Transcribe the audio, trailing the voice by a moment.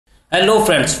Hello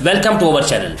friends, welcome to our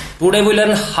channel. Today we learn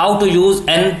how to use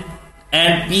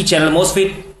N&P channel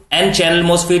MOSFET, N channel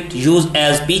MOSFET used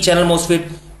as P channel MOSFET,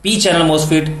 P channel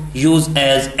MOSFET used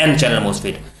as N channel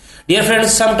MOSFET. Dear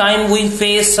friends, sometimes we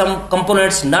face some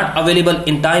components not available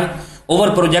in time.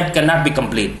 Our project cannot be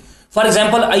complete. For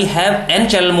example, I have N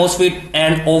channel MOSFET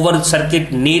and our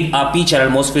circuit need a P channel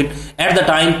MOSFET. At the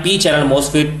time P channel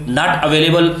MOSFET not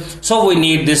available, so we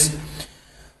need this.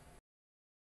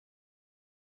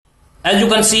 As you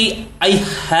can see, I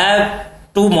have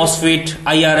two MOSFET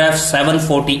IRF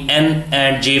 740N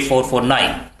and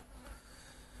J449.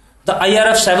 The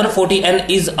IRF 740N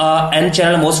is a N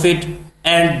channel MOSFET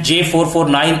and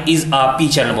J449 is a P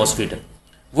channel MOSFET.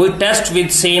 We test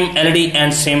with same LED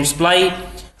and same supply.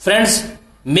 Friends,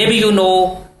 maybe you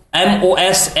know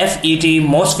MOSFET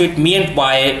MOSFET meant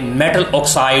by metal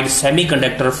oxide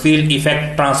semiconductor field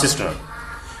effect transistor.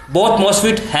 Both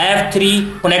MOSFET have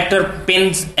 3 connector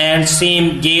pins and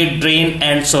same gate, drain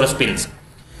and source pins.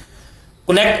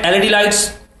 Connect LED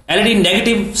lights. LED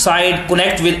negative side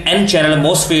connect with N channel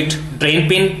MOSFET drain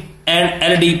pin and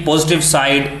LED positive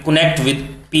side connect with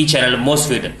P channel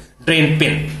MOSFET drain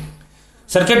pin.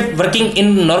 Circuit working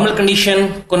in normal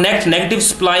condition. Connect negative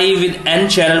supply with N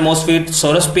channel MOSFET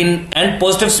source pin and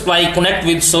positive supply connect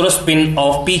with source pin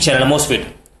of P channel MOSFET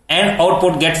and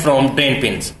output get from drain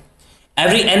pins.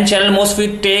 Every N channel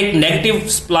MOSFET take negative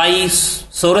supply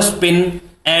source pin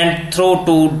and throw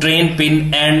to drain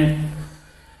pin, and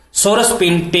source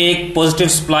pin take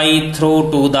positive supply throw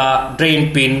to the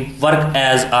drain pin, work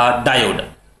as a diode.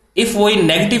 If we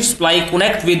negative supply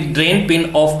connect with drain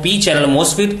pin of P channel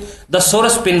MOSFET, the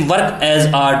source pin work as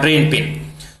a drain pin.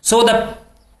 So the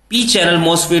P channel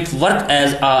MOSFET work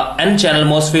as a N channel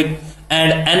MOSFET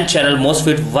and N channel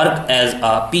MOSFET work as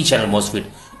a P channel MOSFET.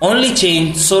 Only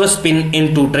change source pin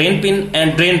into drain pin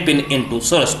and drain pin into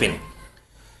source pin.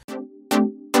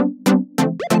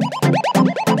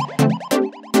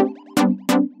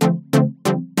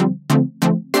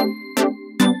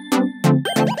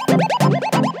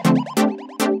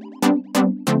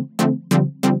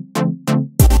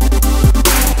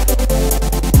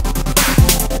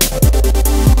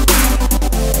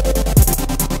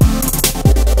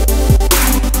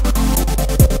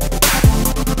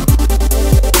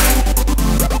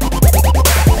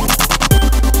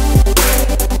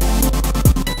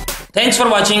 Thanks for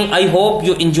watching. I hope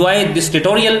you enjoyed this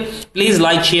tutorial. Please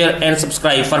like, share and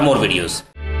subscribe for more videos.